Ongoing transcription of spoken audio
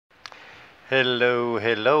Hello,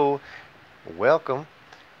 hello. Welcome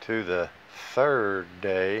to the third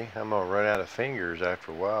day. I'm going to run out of fingers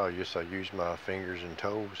after a while. Yes, I use my fingers and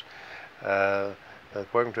toes. Uh,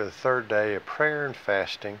 Welcome to the third day of prayer and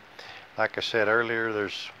fasting. Like I said earlier,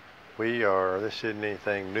 this isn't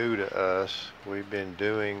anything new to us. We've been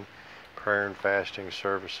doing prayer and fasting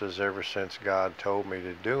services ever since God told me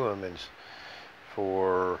to do them, and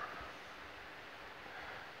for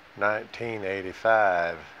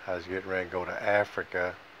 1985, I was getting ready to go to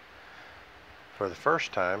Africa for the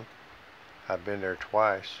first time. I've been there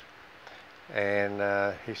twice.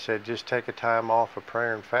 And he said, just take a time off of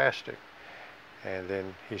prayer and fasting. And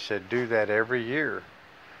then he said, do that every year.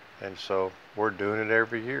 And so we're doing it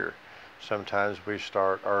every year. Sometimes we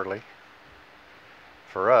start early.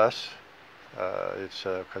 For us, it's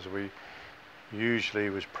because we usually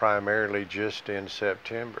was primarily just in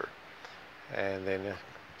September. And then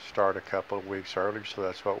start a couple of weeks early, so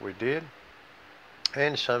that's what we did.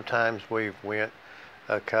 And sometimes we went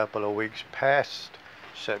a couple of weeks past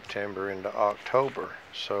September into October.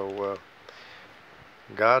 So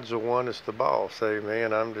God's the one that's the boss.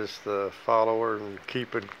 Amen. I'm just the follower and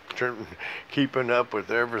keeping up with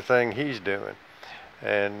everything He's doing.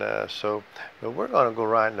 And but we're going to go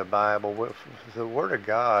right in the Bible. The Word of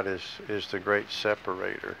God is the great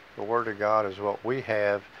separator. The Word of God is what we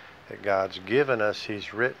have that God's given us.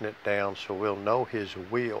 He's written it down so we'll know His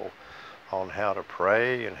will on how to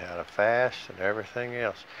pray and how to fast and everything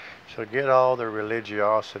else. So get all the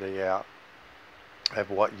religiosity out of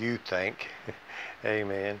what you think.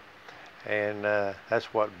 Amen. And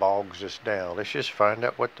that's what bogs us down. Let's just find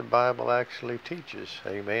out what the Bible actually teaches.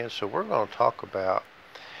 Amen. So we're going to talk about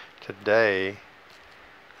today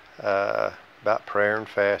about prayer and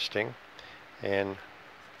fasting and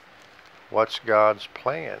what's God's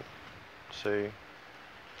plan. See,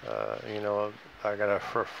 I got a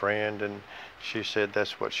friend, and she said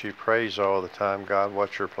that's what she prays all the time. God,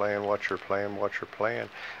 what's your plan? What's your plan? What's your plan?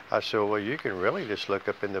 I said, well, you can really just look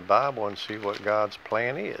up in the Bible and see what God's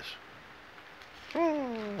plan is.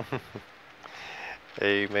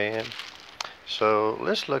 Amen. So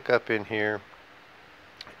let's look up in here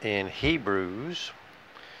in Hebrews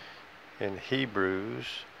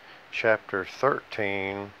chapter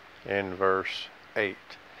 13 and verse 8.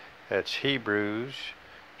 That's Hebrews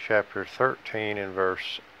chapter 13 and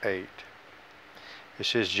verse 8. It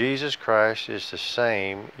says, Jesus Christ is the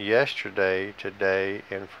same yesterday, today,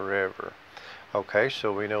 and forever. Okay,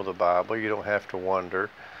 so we know the Bible. You don't have to wonder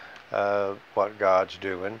what God's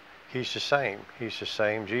doing. He's the same. He's the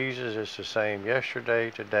same. Jesus is the same yesterday,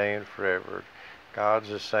 today, and forever. God's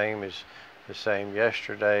the same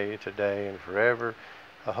yesterday, today, and forever.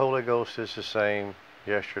 The Holy Ghost is the same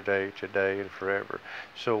yesterday, today, and forever.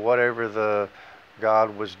 So whatever the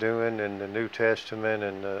God was doing in the New Testament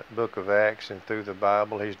and the book of Acts and through the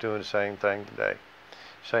Bible, He's doing the same thing today.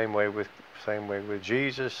 Same way with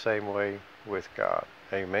Jesus, same way with God.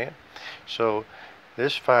 Amen. So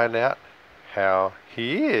let's find out how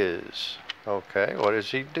He is. Okay, what is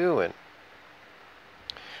He doing?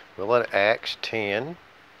 Well, in Acts 10,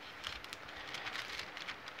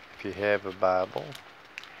 if you have a Bible,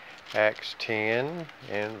 Acts 10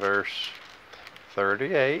 and verse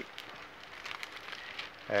 38.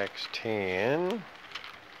 Acts 10,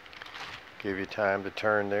 give you time to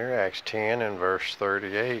turn there. Acts 10 and verse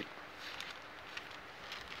 38.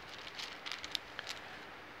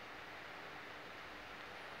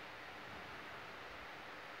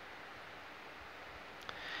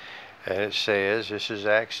 And it says, this is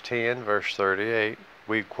Acts 10 verse 38.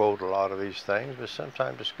 We quote a lot of these things, but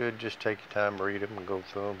sometimes it's good just take your time, read them, and go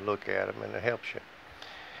through them, look at them, and it helps you.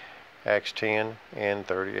 Acts 10 and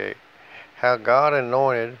 38. How God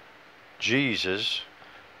anointed Jesus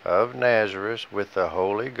of Nazareth with the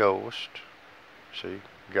Holy Ghost. See,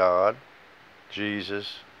 God,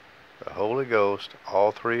 Jesus, the Holy Ghost,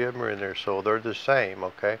 all three of them are in there, so they're the same,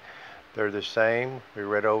 okay? They're the same. We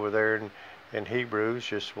read over there in Hebrews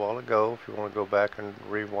just a while ago, if you want to go back and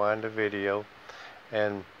rewind the video.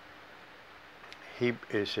 And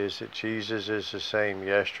it says that Jesus is the same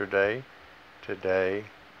yesterday, today,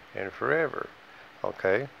 and forever.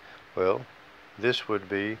 Okay, well, this would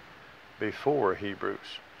be before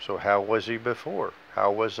Hebrews. So how was He before?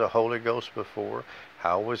 How was the Holy Ghost before?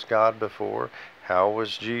 How was God before? How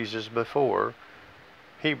was Jesus before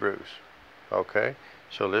Hebrews? Okay,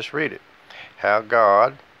 so let's read it. How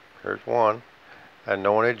God, there's one,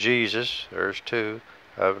 anointed Jesus, there's two,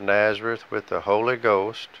 of Nazareth with the Holy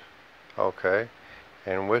Ghost, okay,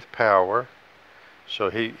 and with power.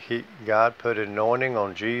 So God put anointing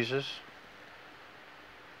on Jesus,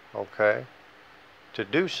 okay, to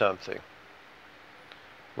do something.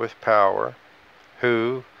 with power,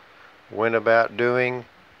 who went about doing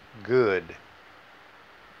good.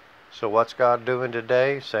 So what's God doing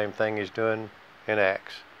today? Same thing He's doing in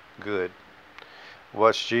Acts. Good.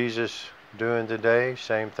 What's Jesus doing today?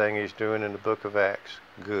 Same thing He's doing in the book of Acts.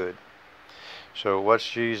 Good. So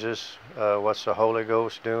what's what's the Holy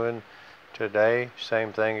Ghost doing today?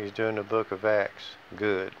 Same thing He's doing in the book of Acts.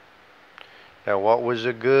 Good. Now what was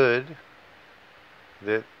the good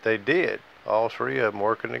that they did? All three of them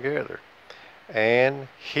working together. And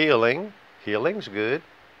healing. Healing's good.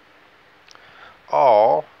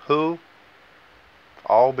 All. Who?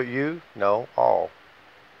 All but you? No, all.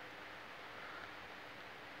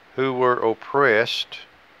 Who were oppressed.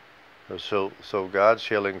 So God's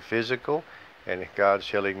healing physical and God's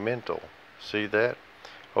healing mental. See that?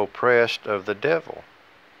 Oppressed of the devil.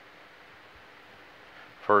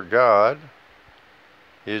 For God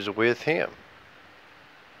is with him.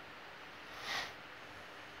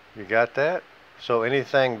 You got that? So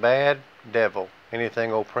anything bad, devil.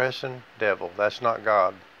 Anything oppressing, devil. That's not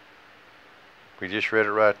God. We just read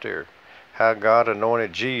it right there. How God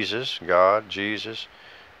anointed Jesus, Jesus,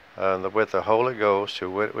 with the Holy Ghost,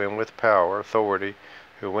 who went in with power, authority,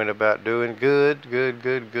 who went about doing good,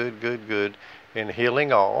 and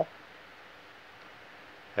healing all.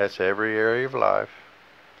 That's every area of life.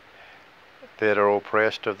 That are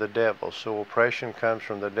oppressed of the devil. So oppression comes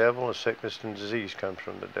from the devil, and sickness and disease comes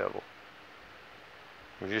from the devil.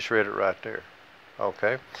 We just read it right there.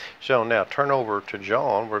 Okay, so now turn over to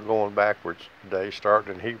John. We're going backwards today,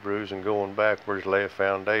 starting in Hebrews and going backwards, lay a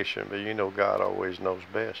foundation. But you know God always knows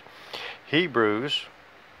best. The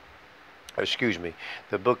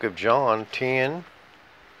book of John 10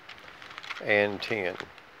 and 10.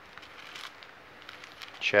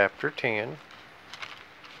 Chapter 10.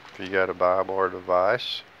 If you got a Bible or a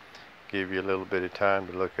device, give you a little bit of time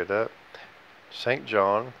to look it up. St.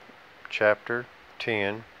 John chapter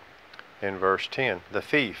 10 and verse 10. The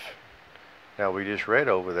thief. Now we just read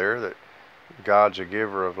over there that God's a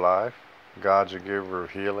giver of life. God's a giver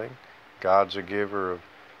of healing. God's a giver of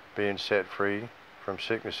being set free from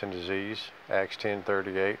sickness and disease. Acts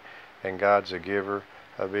 10:38. And God's a giver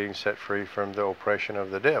of being set free from the oppression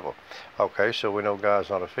of the devil. Okay, so we know God's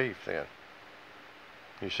not a thief then.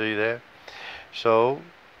 You see that? So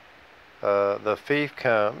the thief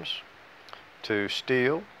comes to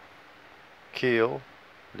steal, kill,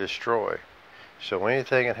 destroy. So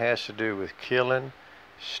anything that has to do with killing,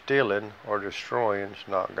 stealing, or destroying is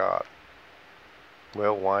not God.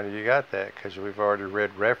 Well, why do you got that? Because we've already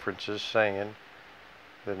read references saying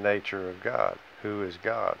the nature of God. Who is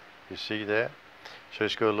God? You see that? So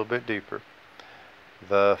let's go a little bit deeper.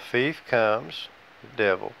 The thief comes, the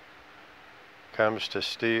devil, comes to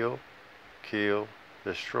steal, kill,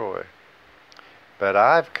 destroy. But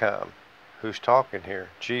I've come. Who's talking here?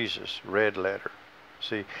 Jesus, red letter.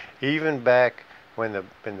 See, even back when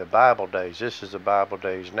in the Bible days, this is the Bible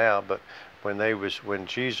days now, but when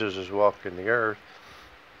Jesus was walking the earth,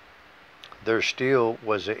 there still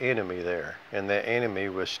was an enemy there, and that enemy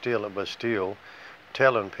was still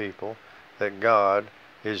telling people that God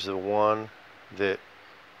is the one that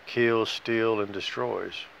kills, steals, and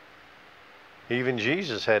destroys. Even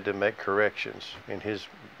Jesus had to make corrections in his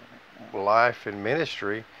life and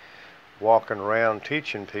ministry, walking around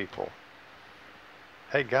teaching people.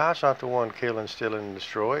 Hey, God's not the one killing, stealing, and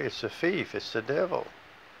destroy. It's the thief. It's the devil.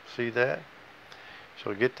 See that?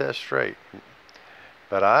 So get that straight.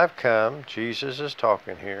 But I've come, Jesus is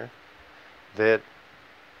talking here, that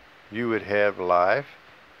you would have life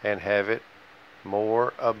and have it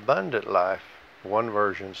more abundant life. One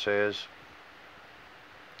version says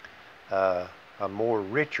a more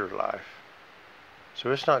richer life.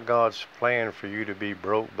 So it's not God's plan for you to be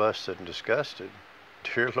broke, busted, and disgusted.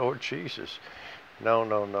 Dear Lord Jesus.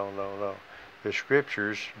 No. The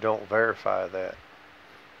scriptures don't verify that.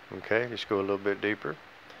 Okay, let's go a little bit deeper.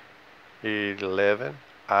 11.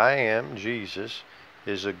 I am, Jesus,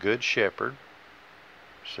 is a good shepherd.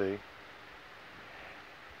 See?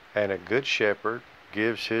 And a good shepherd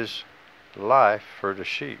gives his life for the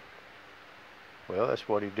sheep. Well, that's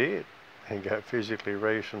what he did. He got physically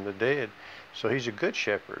raised from the dead. So he's a good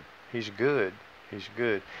shepherd. He's good. He's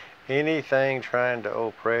good. Anything trying to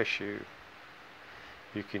oppress you,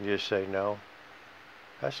 you can just say, no,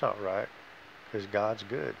 that's not right, because God's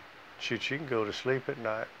good. Shoot, you can go to sleep at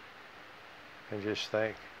night and just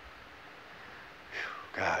think,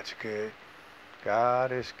 God's good.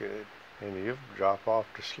 God is good. And you'll drop off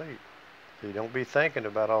to sleep. So you don't be thinking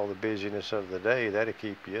about all the busyness of the day. That'll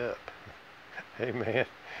keep you up. Amen.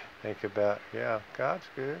 Think about, yeah, God's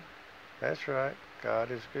good. That's right.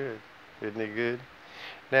 God is good. Isn't he good?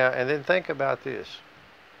 Now, and then think about this.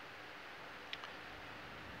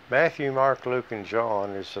 Matthew, Mark, Luke, and John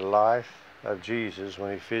is the life of Jesus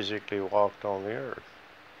when he physically walked on the earth.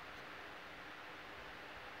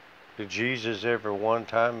 Did Jesus ever one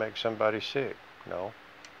time make somebody sick? No.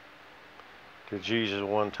 Did Jesus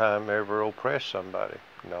one time ever oppress somebody?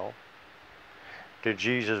 No. Did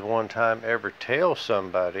Jesus one time ever tell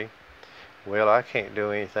somebody, well, I can't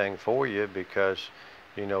do anything for you because,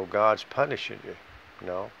 you know, God's punishing you?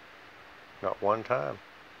 No. Not one time.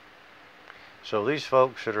 So these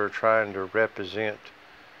folks that are trying to represent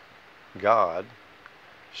God,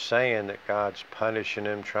 saying that God's punishing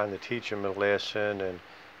them, trying to teach them a lesson, and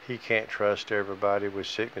he can't trust everybody with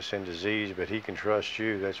sickness and disease, but he can trust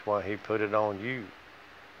you. That's why he put it on you.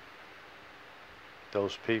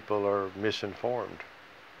 Those people are misinformed,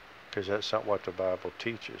 because that's not what the Bible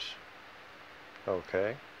teaches.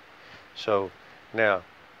 Okay? So now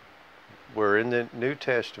we're in the New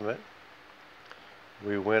Testament.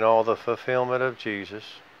 We went all the fulfillment of Jesus.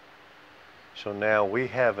 So now we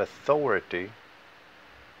have authority.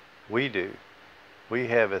 We do. We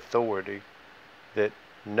have authority that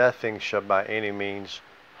nothing shall by any means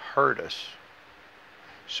hurt us.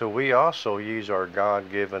 So we also use our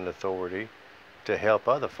God-given authority to help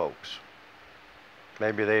other folks.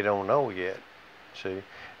 Maybe they don't know yet. See,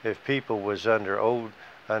 if people was under old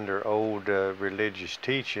religious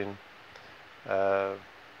teaching,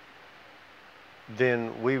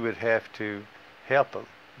 then we would have to help them.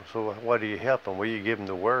 So what do you help them? Well, you give them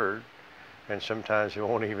the word, and sometimes they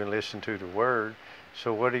won't even listen to the word.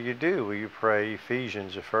 So what do? Well, you pray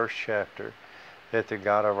Ephesians, the first chapter, that the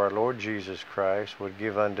God of our Lord Jesus Christ would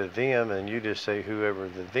give unto them, and you just say whoever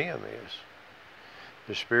the them is,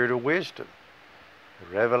 the spirit of wisdom,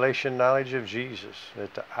 the revelation knowledge of Jesus,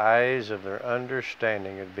 that the eyes of their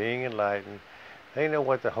understanding and being enlightened, they know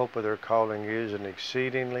what the hope of their calling is, an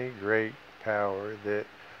exceedingly great power that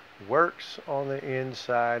works on the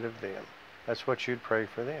inside of them. That's what you'd pray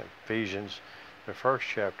for them. Ephesians, the first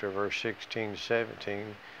chapter, verse 16,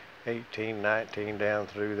 17, 18, 19, down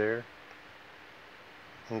through there.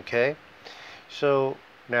 Okay? So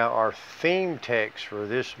now our theme text for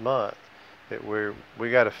this month, that we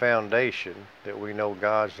got a foundation that we know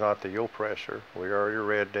God's not the oppressor. We already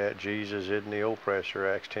read that. Jesus isn't the oppressor,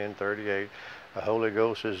 Acts 10:38. The Holy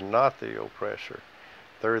Ghost is not the oppressor.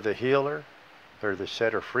 They're the healer. They're the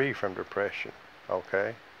setter free from depression.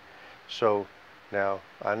 Okay? So now,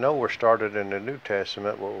 I know we're started in the New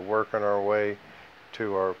Testament, but we're working our way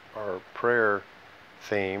to our prayer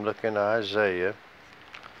theme. Look in Isaiah,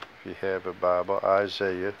 if you have a Bible,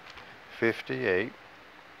 Isaiah 58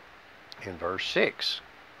 in verse 6.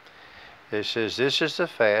 It says, "This is the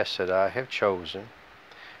fast that I have chosen,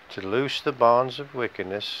 to loose the bonds of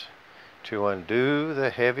wickedness, to undo the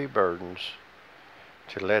heavy burdens,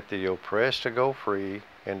 to let the oppressed to go free,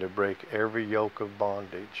 and to break every yoke of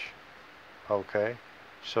bondage." Okay,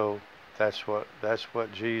 so that's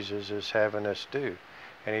what Jesus is having us do,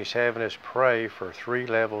 and he's having us pray for 3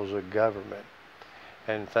 levels of government.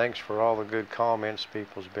 And thanks for all the good comments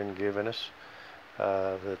people's been giving us.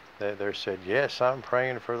 That they said, yes, I'm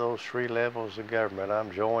praying for those 3 levels of government.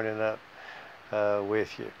 I'm joining up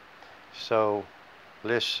with you. So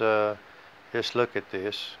let's look at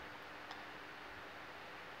this.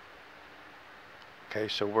 Okay,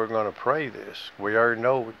 so we're going to pray this. We already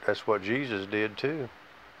know that's what Jesus did too.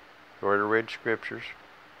 Already read scriptures.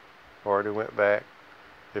 Already went back.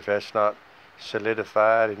 If that's not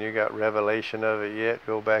solidified and you got revelation of it yet,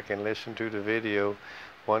 go back and listen to the video.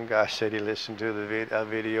 One guy said he listened to a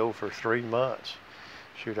video for 3 months.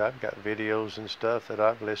 Shoot, I've got videos and stuff that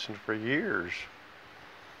I've listened for years.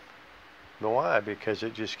 Why? Because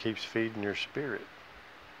it just keeps feeding your spirit.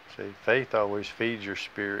 See, faith always feeds your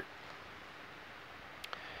spirit.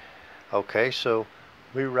 Okay, so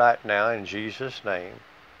we right now in Jesus' name,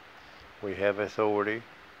 we have authority.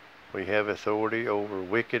 We have authority over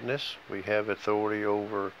wickedness. We have authority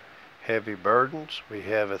over heavy burdens. We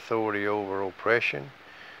have authority over oppression.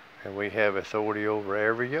 And we have authority over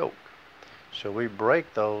every yoke. So we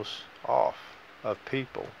break those off of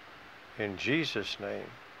people in Jesus'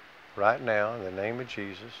 name, right now, in the name of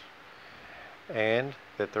Jesus, and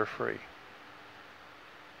that they're free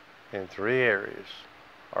in 3 areas.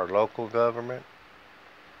 Our local government,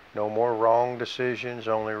 no more wrong decisions,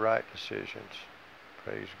 only right decisions.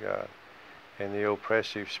 Praise God. And the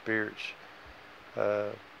oppressive spirits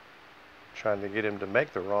trying to get him to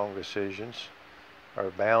make the wrong decisions are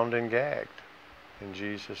bound and gagged in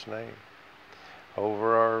Jesus' name.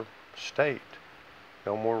 Over our state,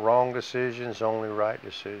 no more wrong decisions, only right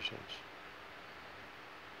decisions.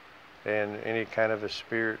 And any kind of a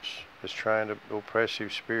spirits that's trying to,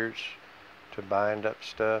 oppressive spirits, to bind up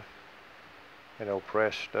stuff, and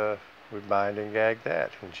oppressed stuff, we bind and gag that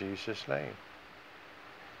in Jesus' name.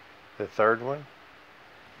 The third one,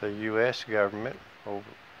 the U.S. government,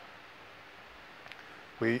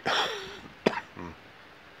 we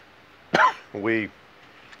we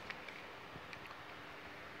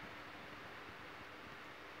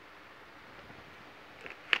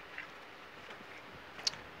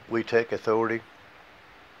we take authority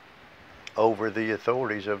over the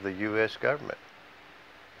authorities of the U.S. government,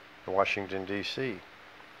 Washington, D.C.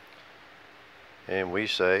 And we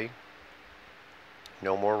say,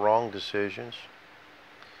 no more wrong decisions.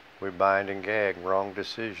 We bind and gag wrong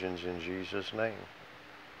decisions in Jesus' name.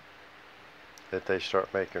 That they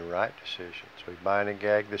start making right decisions. We bind and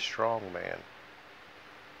gag the strong man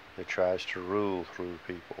that tries to rule through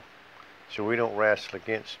people. So we don't wrestle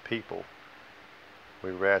against people.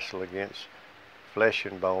 We wrestle against flesh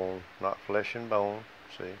and bone, not flesh and bone.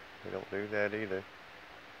 See, we don't do that either.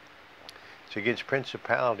 It's against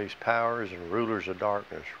principalities, powers, and rulers of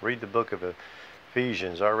darkness. Read the book of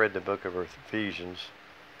Ephesians. I read the book of Ephesians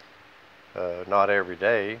not every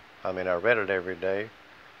day. I mean, I read it every day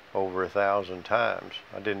over 1,000 times.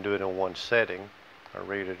 I didn't do it in one setting. I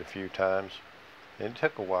read it a few times. And it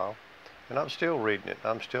took a while. And I'm still reading it.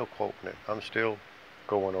 I'm still quoting it. I'm still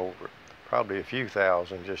going over it. Probably a few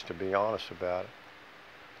thousand, just to be honest about it.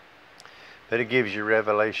 But it gives you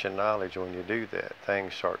revelation knowledge when you do that.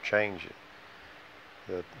 Things start changing.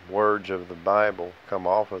 The words of the Bible come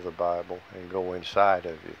off of the Bible and go inside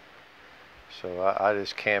of you. So I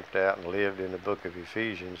just camped out and lived in the book of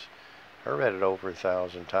Ephesians. I read it over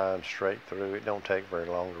 1,000 times straight through. It don't take very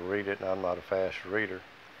long to read it, and I'm not a fast reader.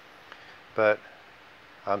 But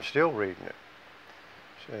I'm still reading it.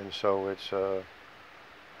 And so it's,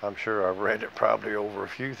 I'm sure I've read it probably over a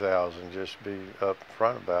few thousand, just to be up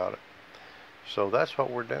front about it. So that's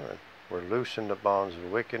what we're doing. We're loosing the bonds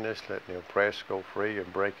of wickedness, letting the oppressed go free,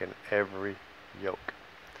 and breaking every yoke.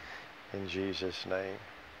 In Jesus' name.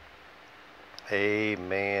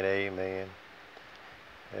 Amen, amen.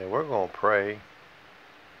 And we're going to pray.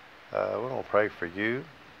 We're going to pray for you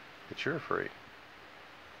that you're free.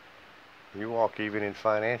 You walk even in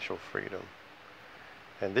financial freedom.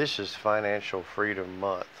 And this is Financial Freedom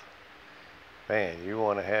Month. Man, you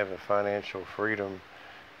want to have a financial freedom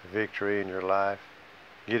victory in your life,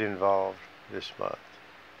 get involved this month.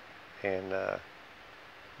 And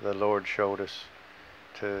the Lord showed us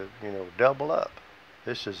to, double up.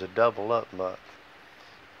 This is a double up month.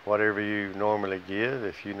 Whatever you normally give,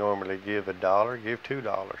 if you normally give $1, give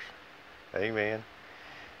 $2. Amen.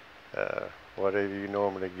 Whatever you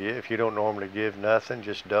normally give. If you don't normally give nothing,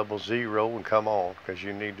 just double zero and come on, because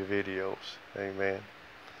you need the videos. Amen.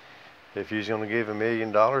 If you're going to give $1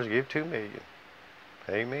 million, give $2 million.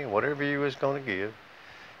 Amen. Whatever you is going to give,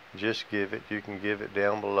 just give it. You can give it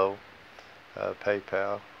down below,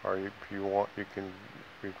 PayPal, or if you want, you can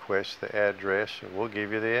request the address, and we'll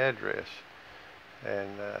give you the address, and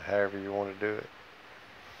however you want to do it.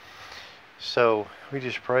 So we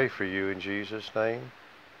just pray for you in Jesus' name,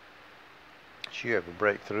 that you have a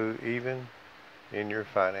breakthrough even in your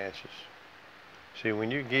finances. See,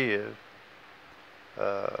 when you give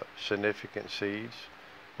significant seeds,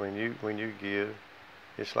 when you give,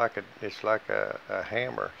 it's like a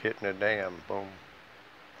hammer hitting a dam. Boom,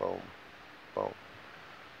 boom, boom.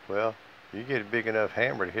 Well, you get a big enough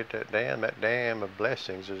hammer to hit that dam of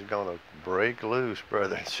blessings is going to break loose,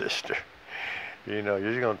 brother and sister. You're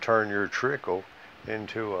going to turn your trickle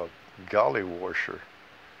into a gully washer.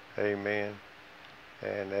 Amen.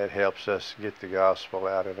 And that helps us get the gospel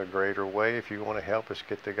out in a greater way. If you want to help us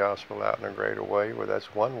get the gospel out in a greater way, well,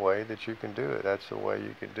 that's one way that you can do it. That's the way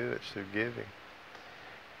you can do it, through giving.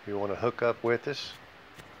 If you want to hook up with us,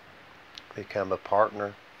 become a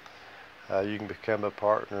partner. You can become a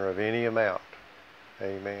partner of any amount.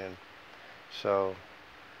 Amen. So,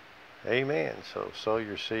 amen. So sow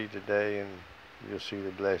your seed today, and you'll see the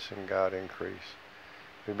blessing of God increase.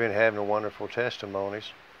 We've been having wonderful testimonies.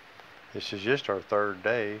 This is just our third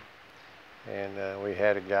day, and we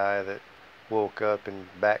had a guy that woke up in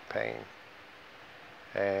back pain,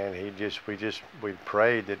 and we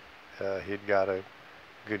prayed that he'd got a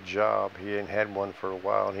good job. He hadn't had one for a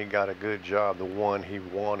while, and he got a good job, the one he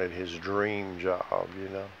wanted, his dream job,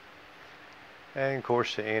 And of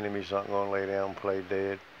course the enemy's not going to lay down and play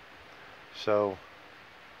dead. So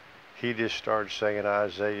he just started saying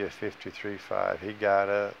Isaiah 53:5. He got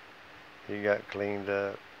up, he got cleaned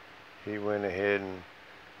up, he went ahead and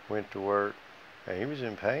went to work, and he was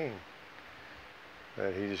in pain.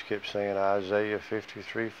 But he just kept saying Isaiah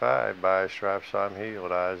 53:5, by his stripes I'm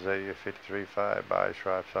healed. Isaiah 53:5, by his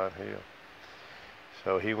stripes I'm healed.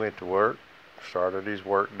 So he went to work, started his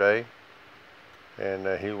work day,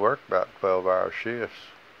 and he worked about 12-hour shifts.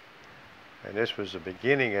 And this was the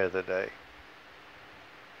beginning of the day.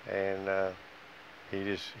 And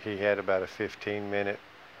he had about a 15-minute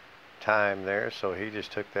time there, so he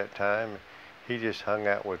just took that time. He just hung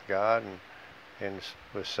out with God and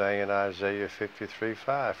was saying Isaiah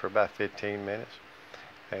 53:5 for about 15 minutes.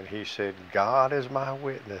 And he said, God is my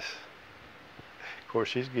witness. Of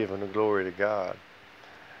course, he's giving the glory to God.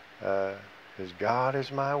 His God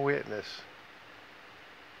is my witness.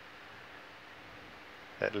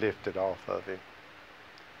 That lifted off of him.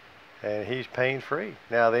 And he's pain-free.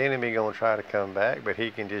 Now the enemy going to try to come back, but he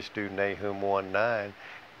can just do Nahum 1:9.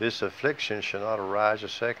 This affliction shall not arise a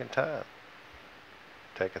second time.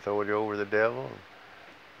 Take authority over the devil.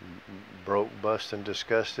 Broke, busted, and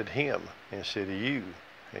disgusted him instead of you.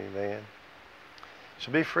 Amen.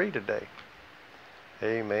 So be free today.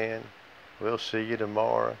 Amen. We'll see you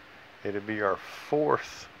tomorrow. It'll be our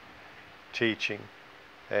 4th teaching.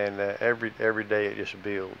 And every day it just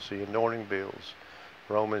builds. The anointing builds.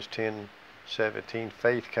 Romans 10:17,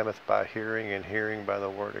 faith cometh by hearing, and hearing by the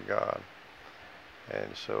word of God.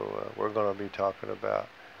 And so we're going to be talking about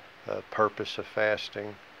the purpose of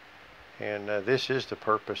fasting. And this is the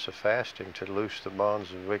purpose of fasting, to loose the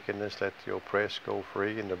bonds of wickedness, let the oppressed go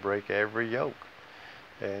free, and to break every yoke.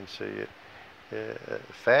 And see,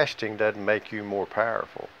 fasting doesn't make you more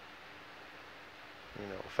powerful. You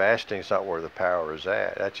know, fasting's not where the power is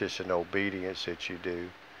at. That's just an obedience that you do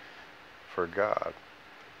for God.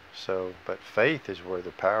 So, but faith is where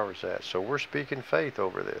the power is at. So we're speaking faith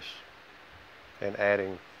over this, and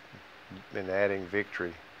adding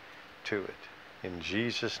victory to it. In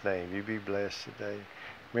Jesus' name, you be blessed today.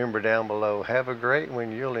 Remember down below, have a great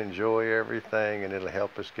one. You'll enjoy everything, and it'll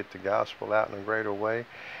help us get the gospel out in a greater way.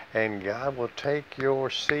 And God will take your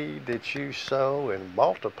seed that you sow and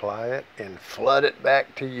multiply it and flood it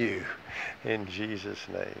back to you. In Jesus'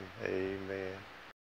 name, amen.